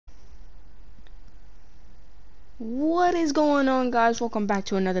What is going on, guys? Welcome back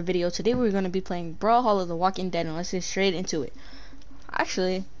to another video. Today we're going to be playing Brawlhalla The Walking Dead, and let's get straight into it.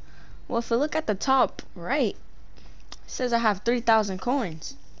 Actually, well, if we look at the top right, it says I have 3,000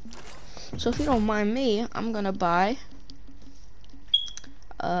 coins. So if you don't mind me, I'm going to buy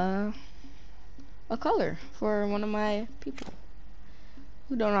a color for one of my people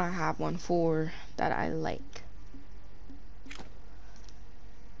who do not have one for that I like.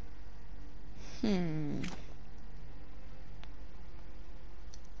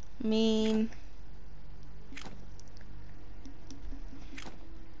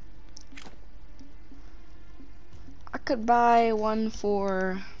 I could buy one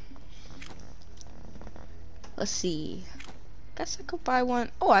for, let's see, guess I could buy one.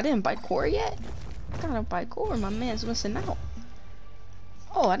 Oh, I didn't buy core yet. I gotta buy core. My man's missing out.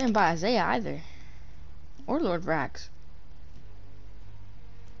 Oh, I didn't buy Isaiah either, or Lord Vrax.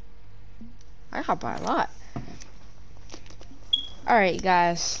 I gotta buy a lot. Alright,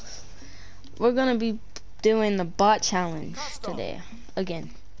 guys, we're gonna be doing the bot challenge today again.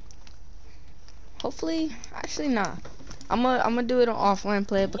 Hopefully, actually nah. I'm gonna do it on offline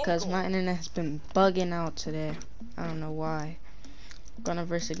play because my internet has been bugging out today. I don't know why. I'm gonna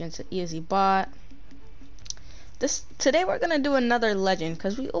verse against an easy bot. Today we're gonna do another legend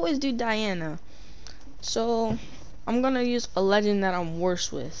because we always do Diana. So I'm gonna use a legend that I'm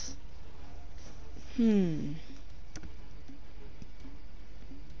worse with.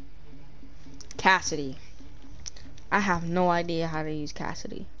 Cassidy. I have no idea how to use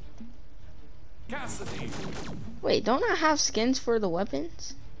Cassidy. Wait, don't I have skins for the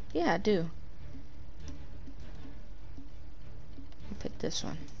weapons? Yeah, I do. I'll pick this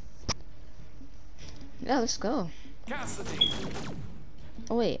one. Yeah, let's go.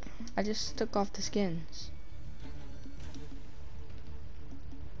 Oh wait, I just took off the skins.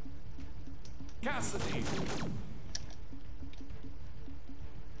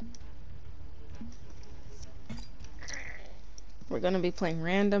 We're gonna be playing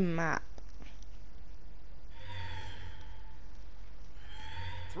random map.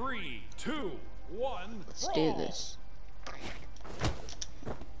 3, 2, 1. Let's do this.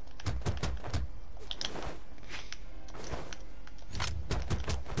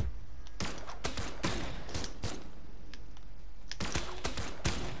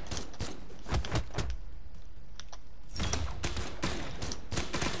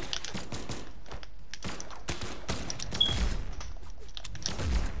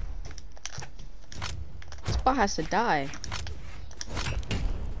 This bot has to die.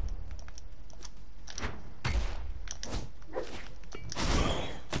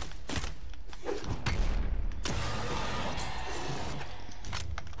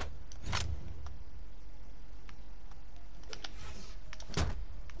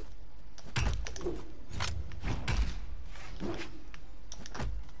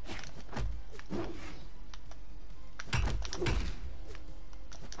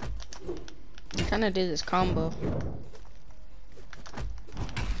 Trying to do this combo.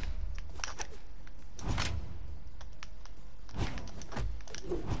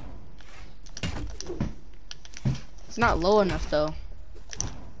 It's not low enough though.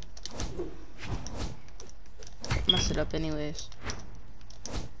 Mess it up anyways.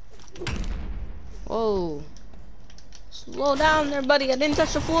 Whoa. Slow down there, buddy. I didn't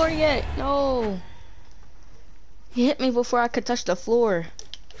touch the floor yet. No. He hit me before I could touch the floor.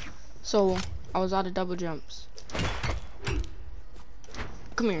 So I was out of double jumps.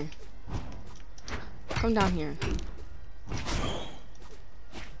 Come here. Come down here.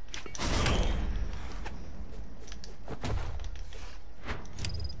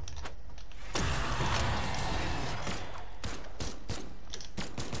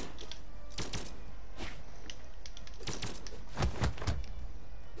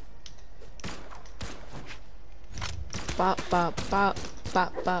 Bop, bop, bop,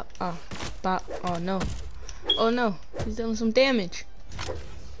 bop, bop, oh, bop, oh no. Oh no, he's doing some damage.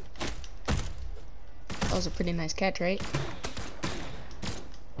 That was a pretty nice catch, right?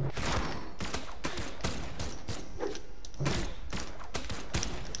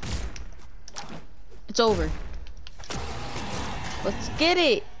 It's over. Let's get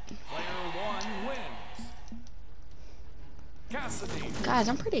it. Guys,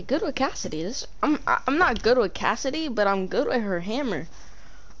 I'm pretty good with Cassidy. I'm not good with Cassidy, but I'm good with her hammer.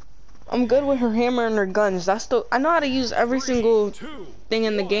 I'm good with her hammer and her guns. I know how to use every single thing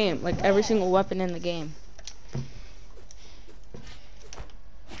in the game, like every single weapon in the game.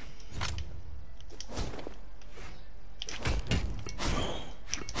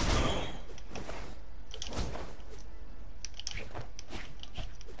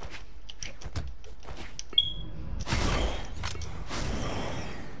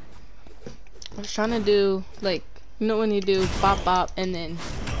 was trying to do, like, you know when you do bop bop and then,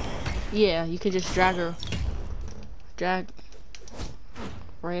 yeah, you could just drag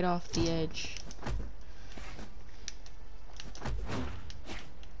right off the edge.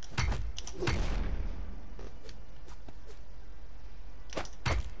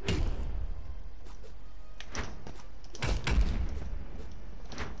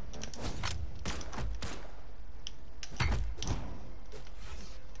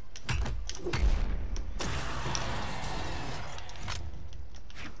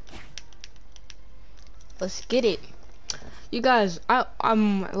 Let's get it. You guys,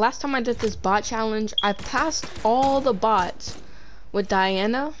 last time I did this bot challenge, I passed all the bots with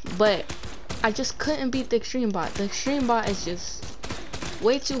Diana, but I just couldn't beat the extreme bot. The extreme bot is just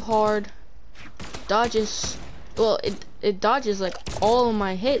way too hard. Dodges, well, it dodges like all of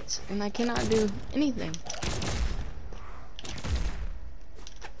my hits, and I cannot do anything.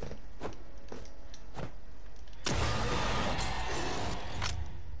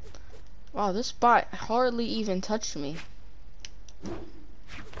 Wow, this bot hardly even touched me.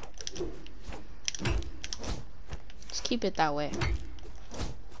 Let's keep it that way.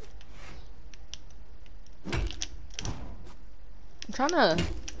 I'm trying to,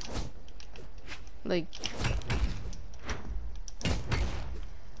 like,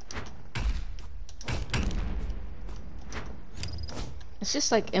 it's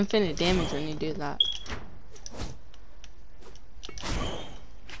just like infinite damage when you do that.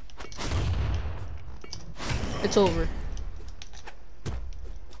 It's over.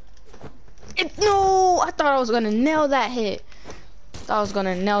 No, I thought I was gonna nail that hit. Thought I was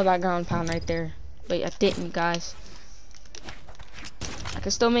gonna nail that ground pound right there, but I didn't, guys. I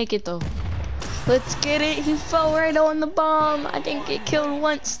can still make it though. Let's get it. He fell right on the bomb. I didn't get killed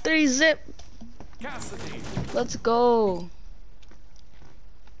once. 3 zip. Let's go.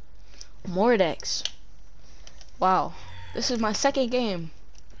 Mordex. Wow, this is my second game.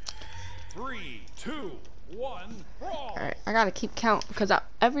 3, 2, 1, brawl. Alright, I gotta keep count because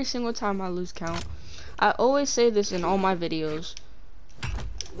every single time I lose count. I always say this in all my videos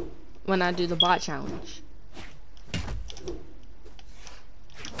when I do the bot challenge.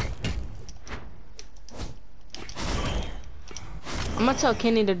 I'm gonna tell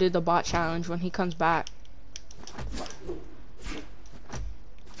Kenny to do the bot challenge when he comes back.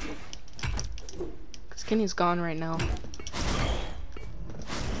 Cause Kenny's gone right now.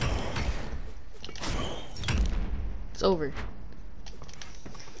 It's over.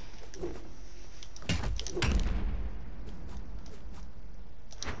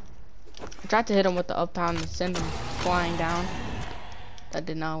 I tried to hit him with the up pound and send him flying down. That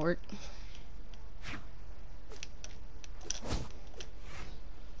did not work.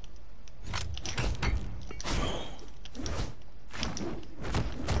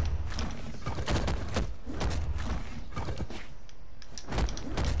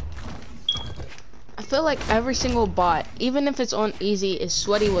 I feel like every single bot, even if it's on easy, is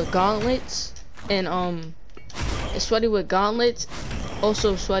sweaty with gauntlets, and it's sweaty with gauntlets,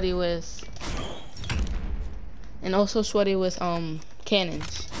 also sweaty with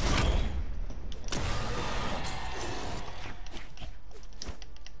cannons.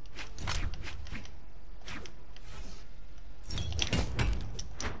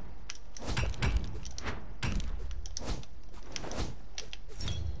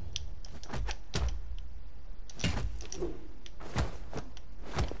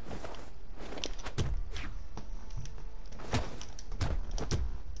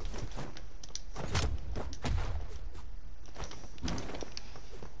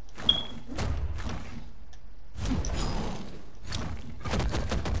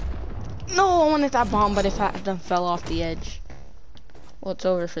 No, I wanted that bomb, but if I done fell off the edge. Well, it's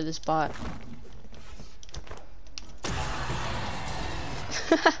over for this bot.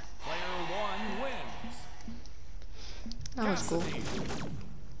 Player 1 wins. That was cool.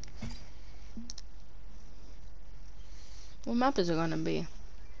 What map is it gonna be?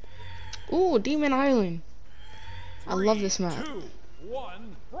 Ooh, Demon Island. I love this map. 2,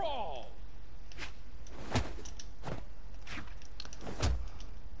 1, brawl.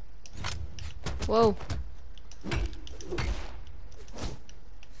 Whoa.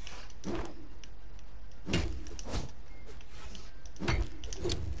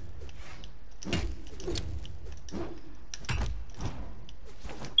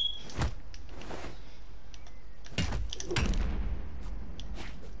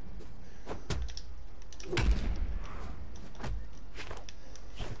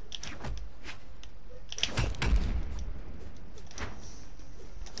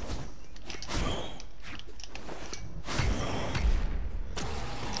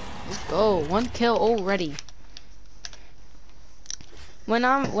 go. 1 kill already.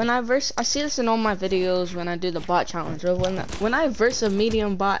 I see this in all my videos when I do the bot challenge. Or when I verse a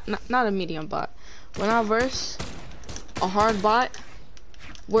medium bot, not a medium bot. When I verse a hard bot,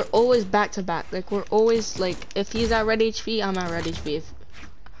 we're always back to back. Like we're always like, if he's at red HP, I'm at red HP.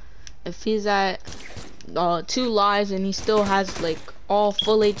 If he's at 2 lives and he still has like all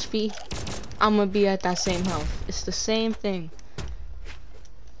full HP, I'm gonna be at that same health. It's the same thing.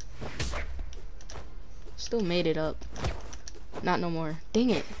 Still made it up. Not no more.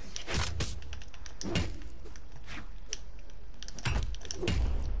 Dang it. I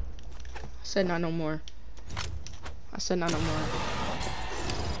said not no more. I said not no more.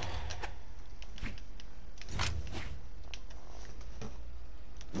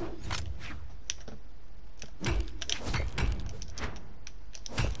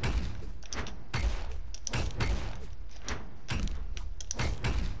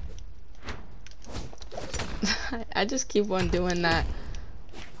 I just keep on doing that.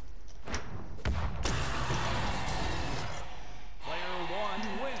 Player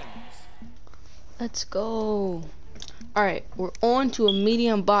 1 wins. Let's go. Alright, we're on to a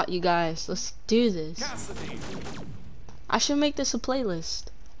medium bot, you guys. Let's do this. Cassidy. I should make this a playlist.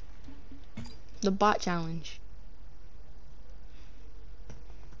 The bot challenge.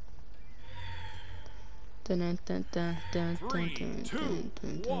 Dun, dun, dun, dun, dun, 3, dun, 2, dun,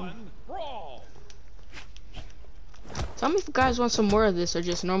 dun, dun. 1, brawl. Tell me if you guys want some more of this or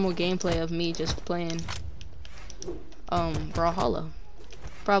just normal gameplay of me just playing Brawlhalla.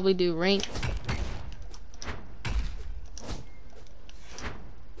 Probably do ranked.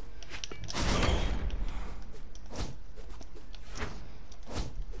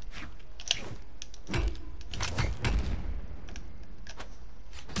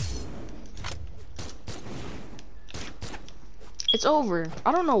 It's over.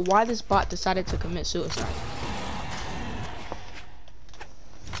 I don't know why this bot decided to commit suicide.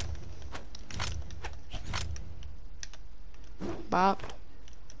 Bop.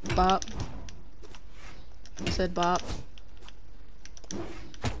 Bop. I said bop.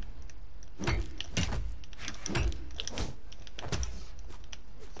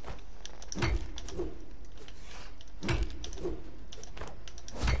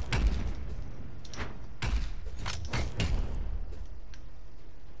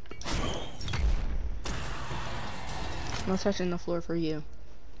 No touching the floor for you.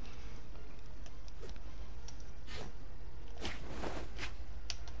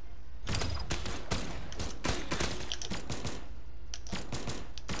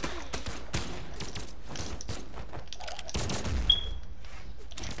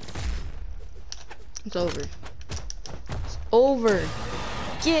 It's over. It's over.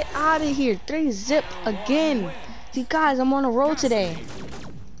 Get out of here. 3 zip again. You guys, I'm on a roll today.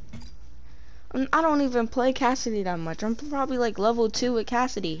 I don't even play Cassidy that much. I'm probably like level 2 with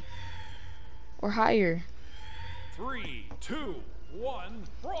Cassidy. Or higher. 3, 2, 1,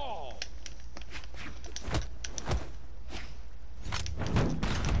 brawl.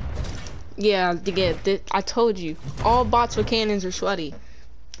 Yeah, I told you. All bots with cannons are sweaty.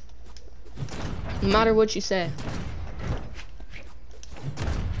 No matter what you say.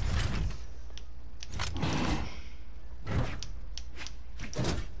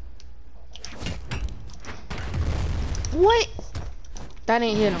 What? That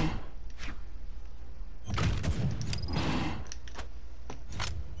ain't hit him.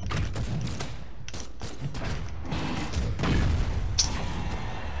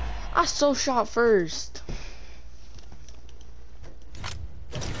 I so shot first.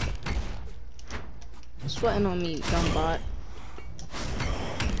 Sweating on me, dumb bot.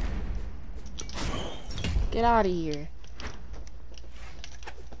 Get out of here.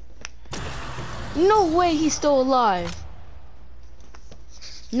 No way he's still alive.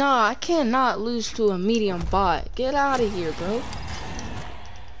 Nah, I cannot lose to a medium bot. Get out of here, bro.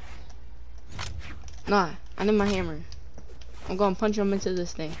 Nah, I need my hammer. I'm gonna punch him into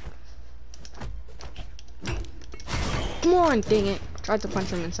this thing. Come on, dang it. I tried to punch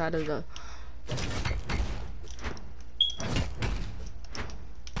him inside of the...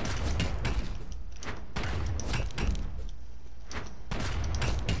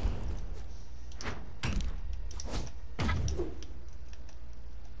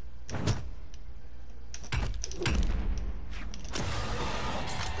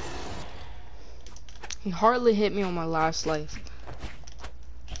 He hardly hit me on my last life.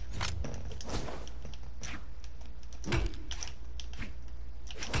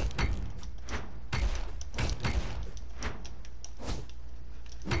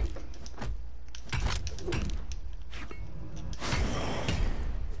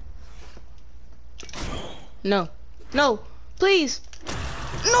 No. No. Please.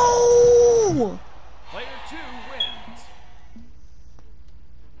 No! Player 2 wins.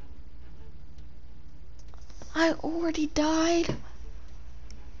 I already died.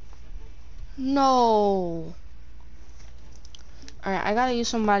 No. Alright, I gotta use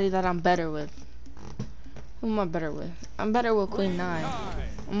somebody that I'm better with. Who am I better with? I'm better with Queen Nai.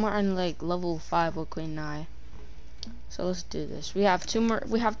 I'm on like level 5 with Queen Nai. So let's do this. We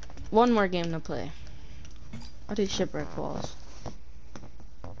have one more game to play. I'll do shipwreck balls.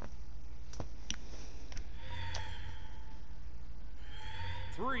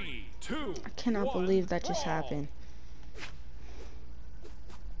 Three, two, I cannot one, believe that just brawl. happened.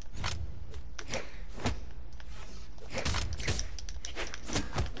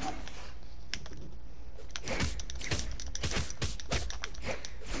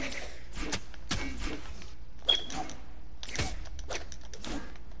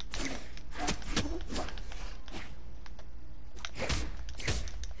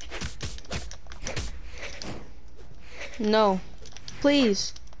 No.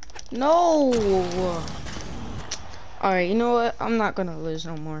 Please. No. Alright, you know what? I'm not gonna lose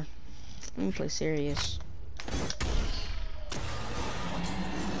no more. I'm gonna play serious.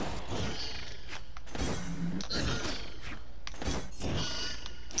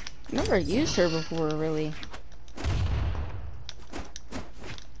 Never used her before, really.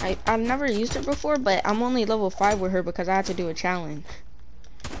 I've never used her before, but I'm only level 5 with her because I had to do a challenge.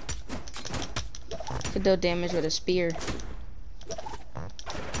 Could deal damage with a spear.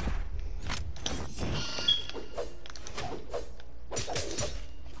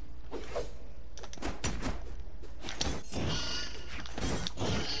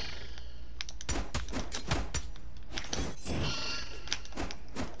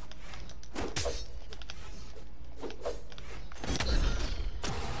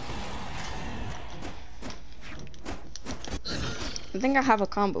 I think I have a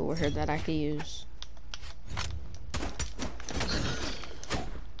combo with her that I could use.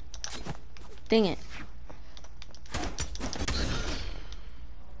 Dang it.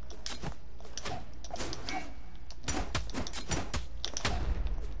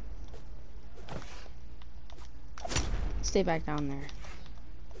 Stay back down there.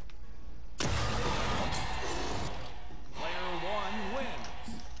 Player 1 wins.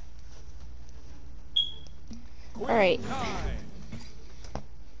 All right. Nine.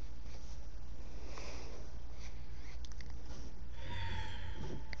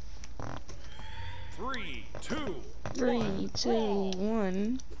 3, 2, 3, 1, 2, brawl.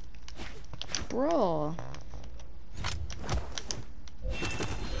 1. Brawl.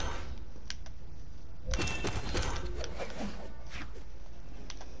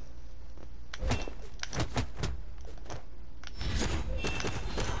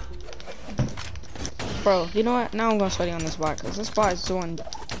 Bro, you know what? Now I'm gonna study on this bot because this bot is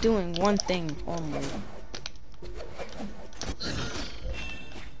doing one thing only.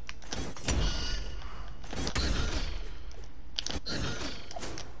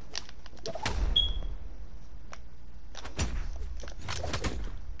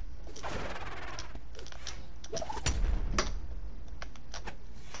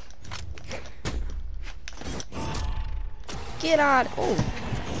 Get out! Oh,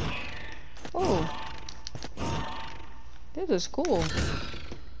 oh, this is cool.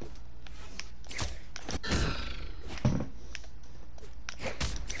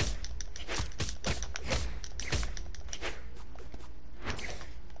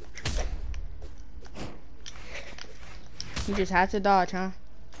 You just had to dodge, huh?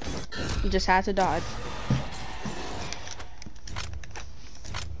 You just had to dodge.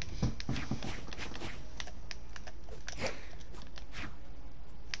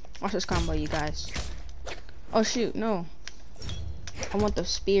 Watch this combo, you guys. Oh shoot, no. I want the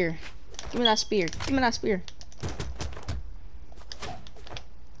spear. Give me that spear. Give me that spear.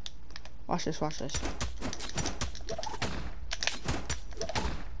 Watch this, watch this.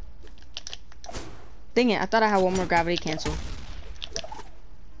 Dang it, I thought I had one more gravity cancel.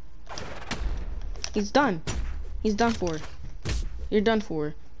 He's done. He's done for. You're done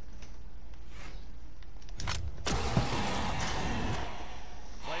for.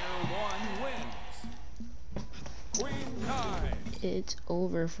 It's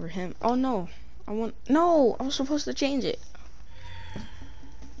over for him. Oh no. No, I was supposed to change it.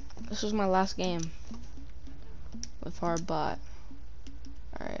 This was my last game with hard bot.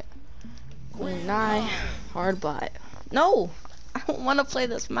 Alright. Queen Nai, hard bot. No! I don't want to play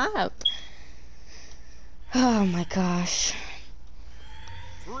this map. Oh my gosh.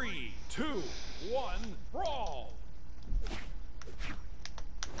 3, 2, 1, brawl.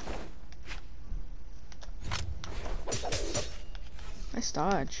 Nice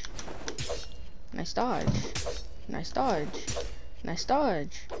dodge. Nice dodge. Nice dodge. Nice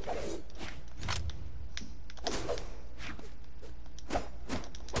dodge.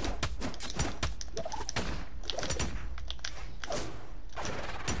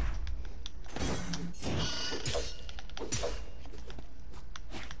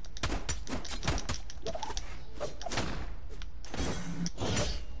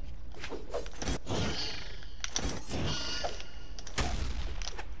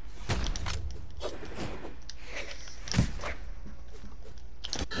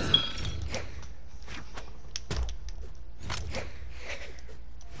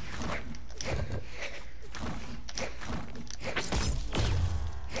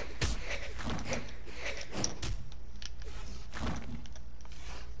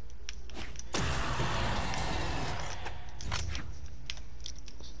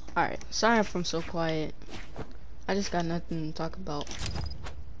 Alright, sorry if I'm so quiet. I just got nothing to talk about.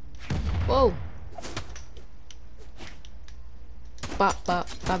 Whoa! Bop, bop,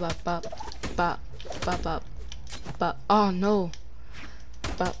 bop, bop, bop, bop, bop, bop, bop. Oh no!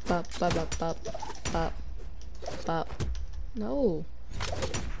 Bop, bop, bop, bop, bop, bop, bop. No!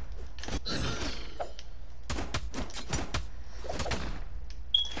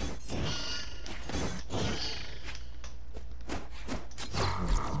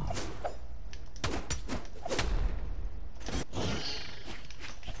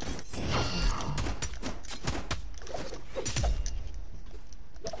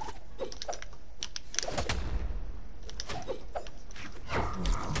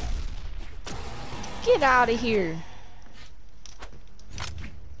 Get out of here.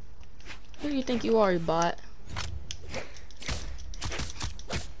 Who do you think you are, you bot?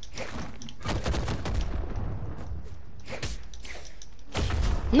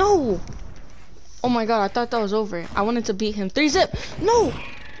 No! Oh my god, I thought that was over. I wanted to beat him. 3-zip! No!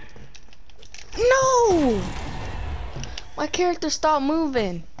 No! My character stopped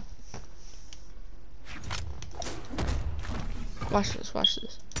moving. Watch this, watch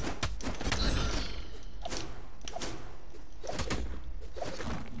this.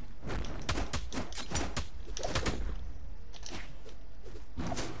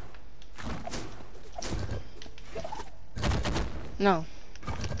 No.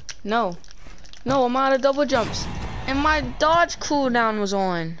 No. No, I'm out of double jumps. And my dodge cooldown was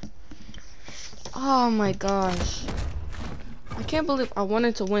on. Oh my gosh. I can't believe I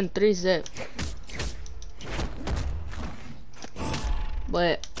wanted to win 3-zip.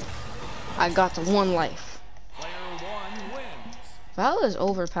 But I got to 1 life. Player 1 wins. Val is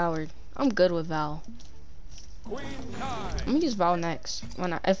overpowered. I'm good with Val. Queen time. I'm gonna use Val next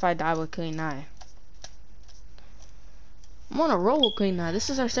if I die with Queen Eye. I'm on a roll with Queen Eye. This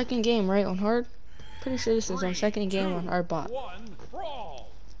is our 2nd game, right? On hard? Pretty sure this is our 2nd game on our bot. 1, brawl.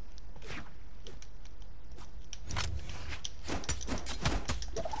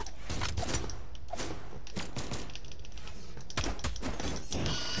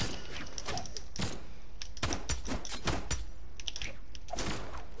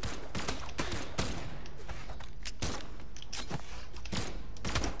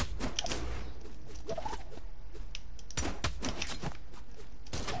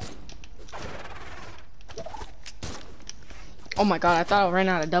 Oh my god, I thought I ran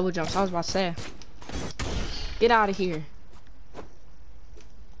out of double jumps. I was about to say. Get out of here.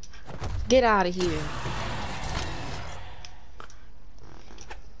 Get out of here.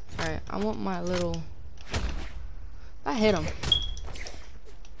 Alright, I want my little... I hit him.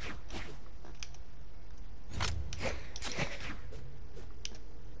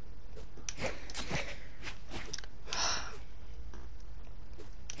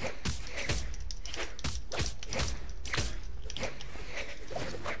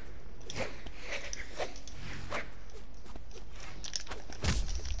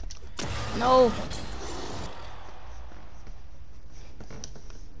 No.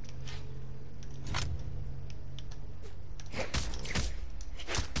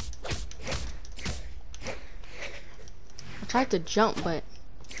 I tried to jump, but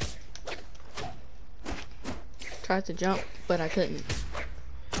I couldn't.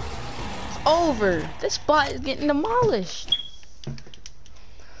 It's over. This bot is getting demolished.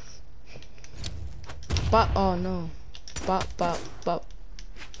 Bop. Oh no. Bop, bop, bop,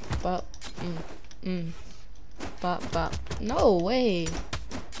 bop. Bop, bop. No way.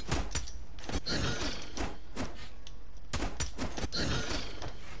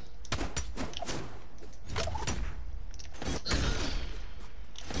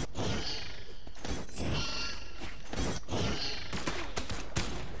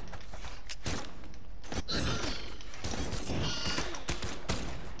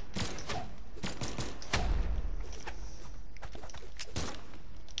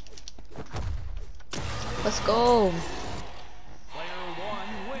 Let's go. Player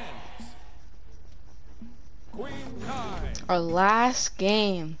one wins. Queen nine. Our last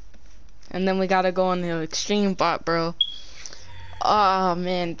game. And then we gotta go on the extreme bot, bro. Oh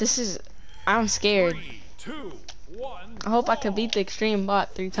man, I'm scared. 3, 2, 1. I hope I can beat the extreme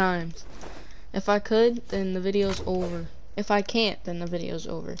bot 3 times. If I could, then the video's over. If I can't, then the video's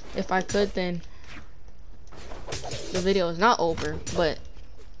over. If I could, then the video is not over, but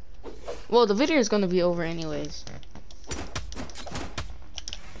well, the video is gonna be over anyways.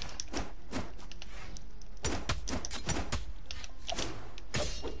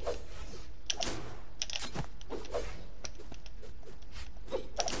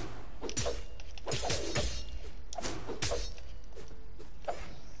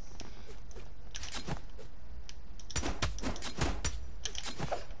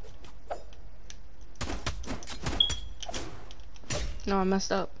 No, I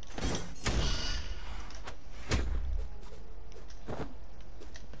messed up.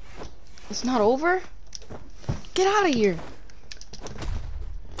 It's not over? Get out of here.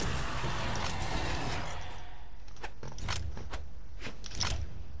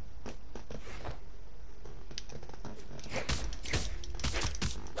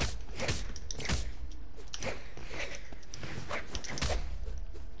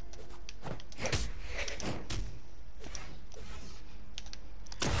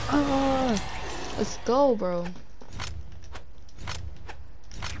 Let's go, bro.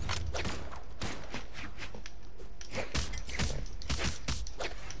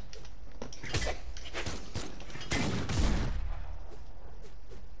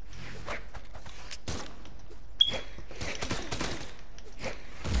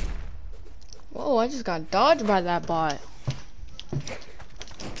 Whoa, I just got dodged by that bot.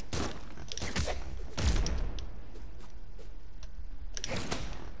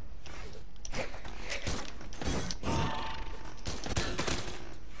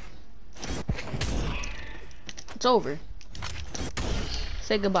 It's over.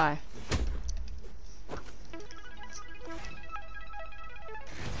 Say goodbye.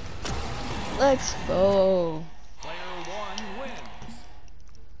 Let's go. Player one wins.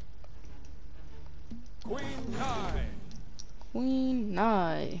 Queen nine. Queen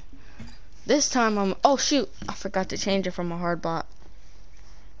nine. This time I'm. Oh shoot! I forgot to change it from a hard bot.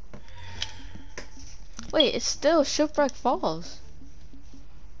 Wait, it's still Shipwreck Falls.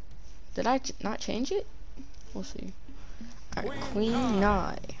 Did I not change it? We'll see. Alright, Queen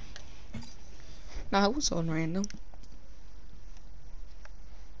nine. Nah, it was on random.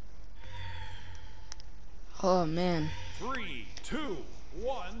 Oh man. 3, 2,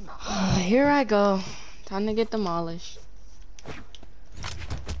 1. Here I go. Time to get demolished.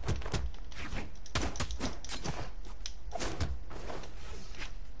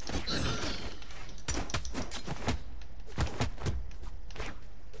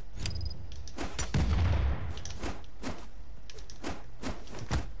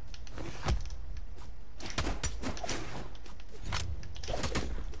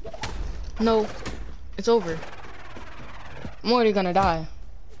 No, it's over. I'm already gonna die.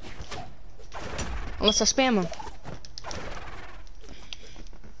 Unless I spam him.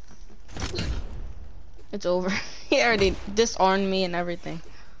 It's over. He already disarmed me and everything.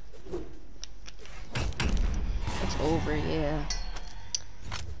 It's over, yeah.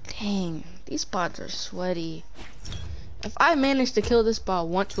 Dang, these bots are sweaty. If I manage to kill this bot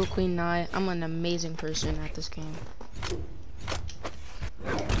once with Queen 9, I'm an amazing person at this game.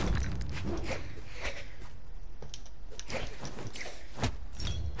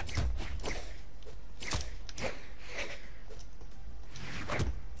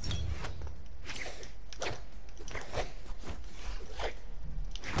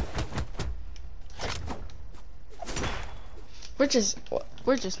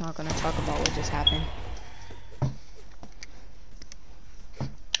 We're just not gonna talk about what just happened.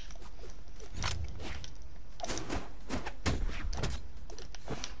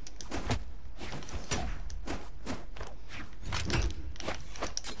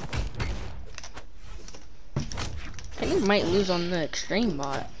 I think we might lose on the extreme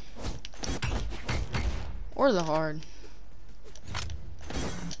bot. Or the hard.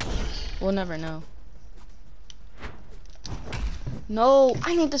 We'll never know. No,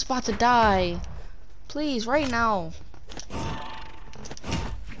 I need this bot to die. Please, right now.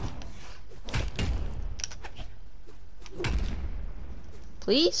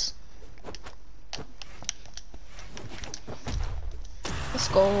 Please? Let's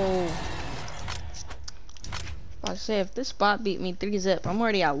go. I say, if this bot beat me 3-zip, I'm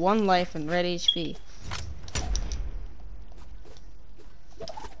already at 1 life and red HP.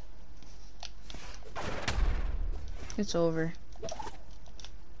 It's over.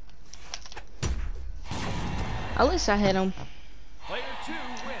 At least I hit him. Player 2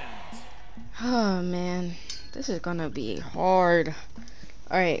 wins. Oh man, this is gonna be hard.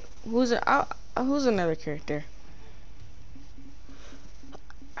 All right, who's another character?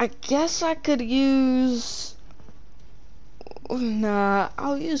 I guess I could use. Nah,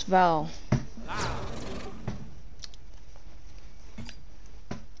 I'll use Val.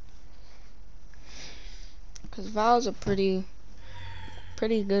 Cause Val's a pretty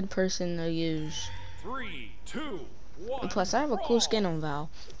good person to use. 3, 2, 1. And plus, I have a cool skin on Val.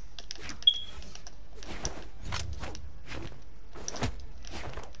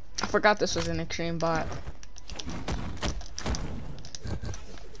 I forgot this was an extreme bot.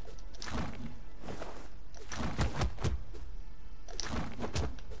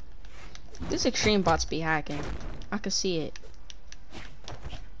 These extreme bots be hacking. I can see it.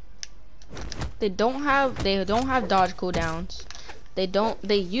 They don't have dodge cooldowns.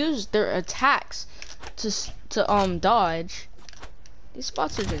 They use their attacks to dodge. These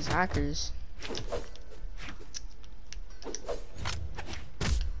bots are just hackers.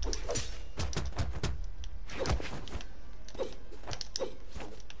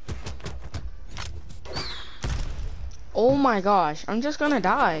 Oh my gosh, I'm just gonna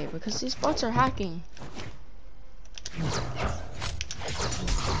die because these bots are hacking.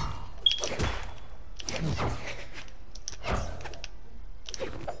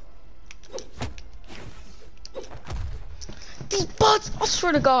 These bots, I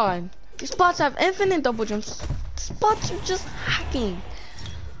swear to God, these bots have infinite double jumps. These bots are just hacking.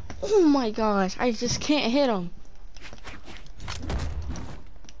 Oh my gosh, I just can't hit them.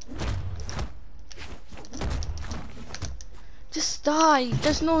 Just die.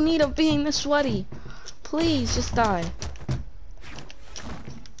 There's no need of being this sweaty. Please, just die.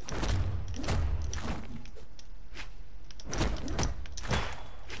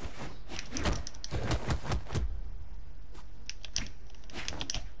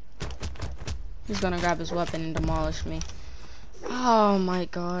 He's gonna grab his weapon and demolish me. Oh my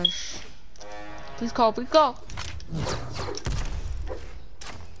gosh. Please call, please call.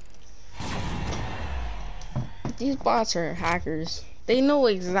 These bots are hackers. They know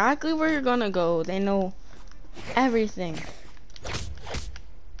exactly where you're gonna go. They know everything.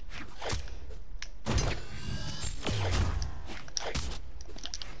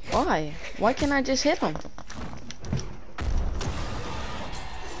 Why? Why can't I just hit them?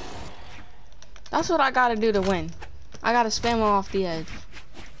 That's what I gotta do to win. I gotta spam them off the edge.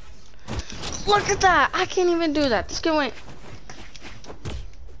 Look at that! I can't even do that. This kid went.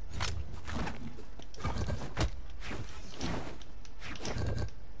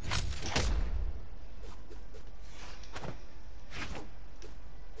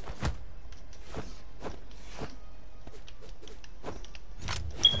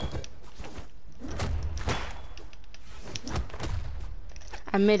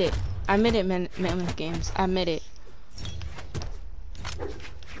 Admit it. Admit it, Mammoth Games. Admit it.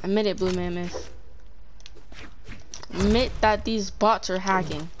 Admit it, Blue Mammoth. Admit that these bots are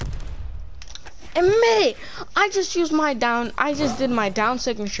hacking. Admit it! I just used my down. I just did my down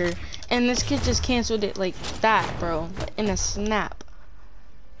signature, and this kid just canceled it like that, bro. In a snap.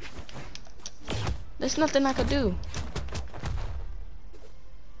 There's nothing I could do.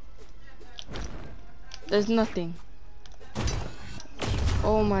 There's nothing.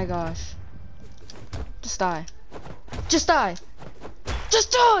 Oh my gosh. Just die. Just die.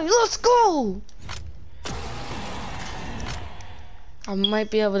 Just die. Let's go. I might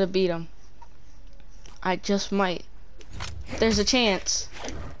be able to beat him. I just might. There's a chance.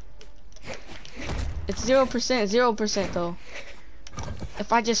 It's 0%, 0% though.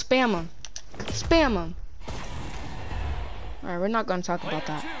 If I just spam him. Spam him. Alright, we're not gonna talk about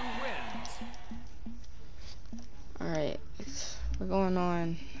that. Alright. We're going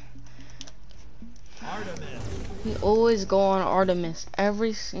on. Artemis. We always go on Artemis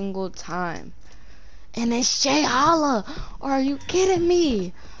every single time. And it's Brawlhalla. Are you kidding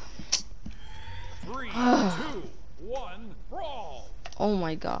me? 3, 2, 1, brawl. Oh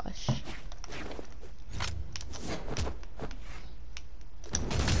my gosh.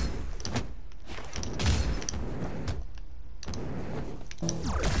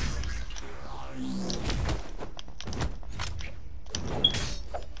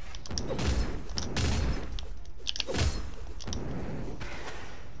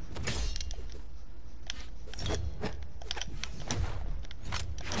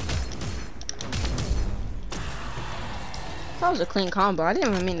 That was a clean combo. I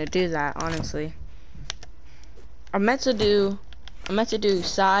didn't even mean to do that, honestly. I meant to do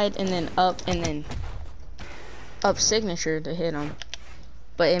side and then up and then up signature to hit him,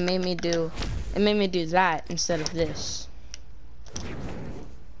 but it made me do that instead of this.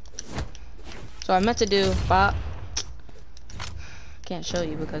 So I meant to do bot. Can't show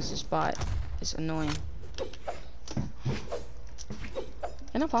you because this bot is annoying.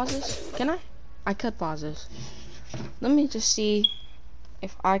 Can I pause this? Can I? I could pause this. Let me just see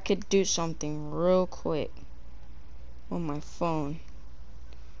if I could do something real quick on my phone.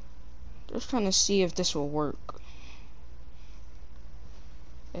 Just trying to see if this will work.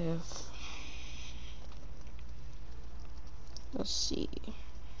 Let's see.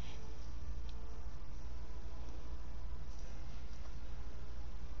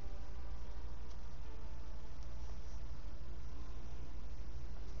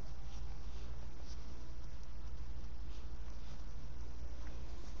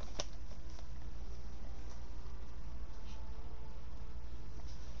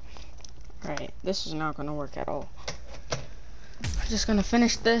 Alright, this is not gonna work at all. I'm just gonna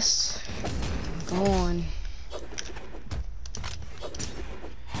finish this. Go on.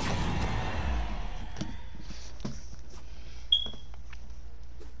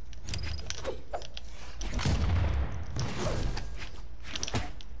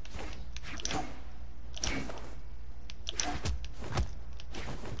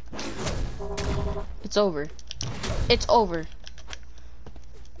 It's over. It's over.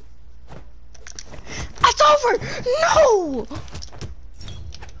 It's over! No!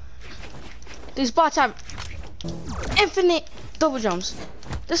 These bots have infinite double jumps.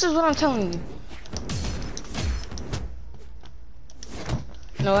 This is what I'm telling you.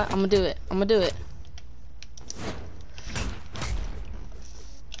 You know what? I'm gonna do it. I'm gonna do it.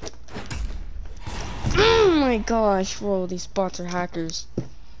 Oh my gosh, bro, these bots are hackers.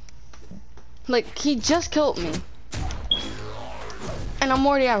 Like, he just killed me. And I'm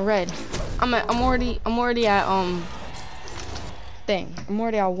already at red. I'm already at I'm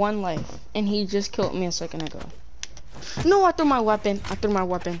already at 1 life, and he just killed me a second ago. No, I threw my weapon. I threw my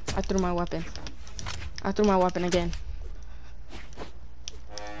weapon. I threw my weapon. I threw my weapon again.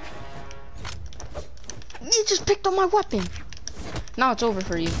 You just picked up my weapon. Now it's over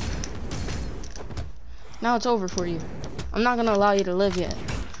for you. Now it's over for you. I'm not gonna allow you to live yet.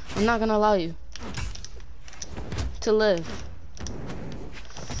 I'm not gonna allow you to live.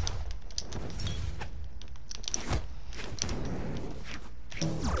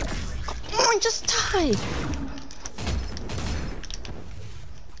 Just die.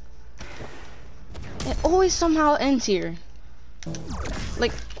 It always somehow ends here.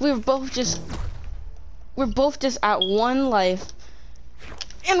 Like we're both just at 1 life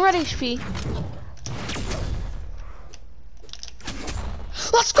and red HP.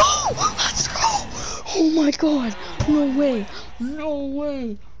 Let's go! Let's go! Oh my god! No way! No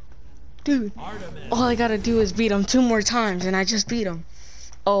way! Dude, all I gotta do is beat him 2 more times and I just beat him.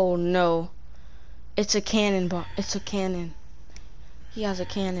 Oh no. It's a cannon bot. It's a cannon. He has a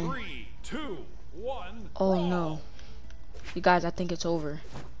cannon. 3, 2, 1. Oh no. You guys, I think it's over.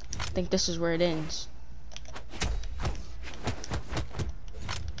 I think this is where it ends.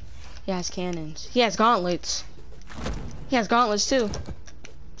 He has cannons. He has gauntlets. He has gauntlets too.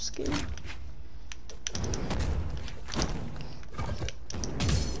 I'm scared.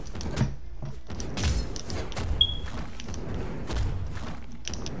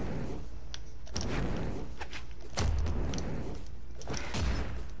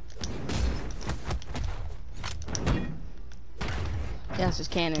 Yes, his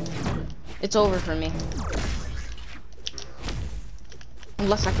cannon. It's over for me.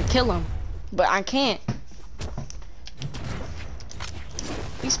 Unless I could kill him. But I can't.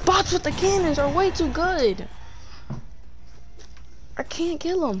 These bots with the cannons are way too good. I can't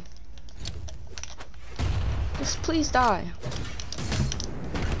kill him. Just please die.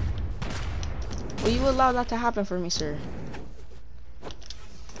 Will you allow that to happen for me, sir?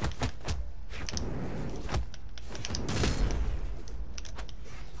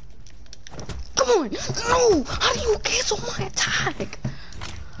 No! How do you cancel my attack?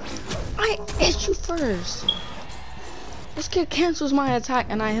 I hit you first. This kid cancels my attack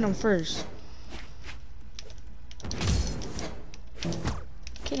and I hit him first.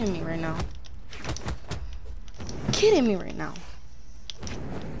 Kidding me right now. Kidding me right now.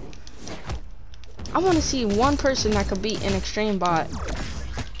 I want to see one person that could beat an extreme bot.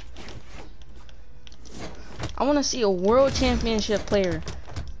 I want to see a world championship player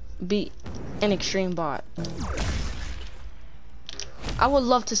beat an extreme bot. I would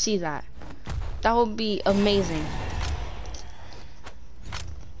love to see that. That would be amazing.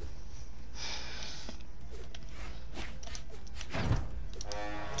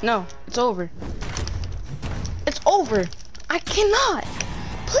 No, it's over. It's over. I cannot.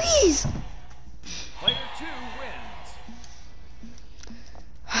 Please. Player 2 wins.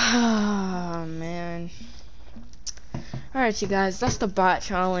 Oh man. Alright, you guys, that's the bot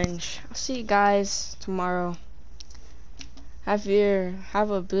challenge. I'll see you guys tomorrow. Have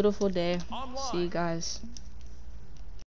a beautiful day. See you guys.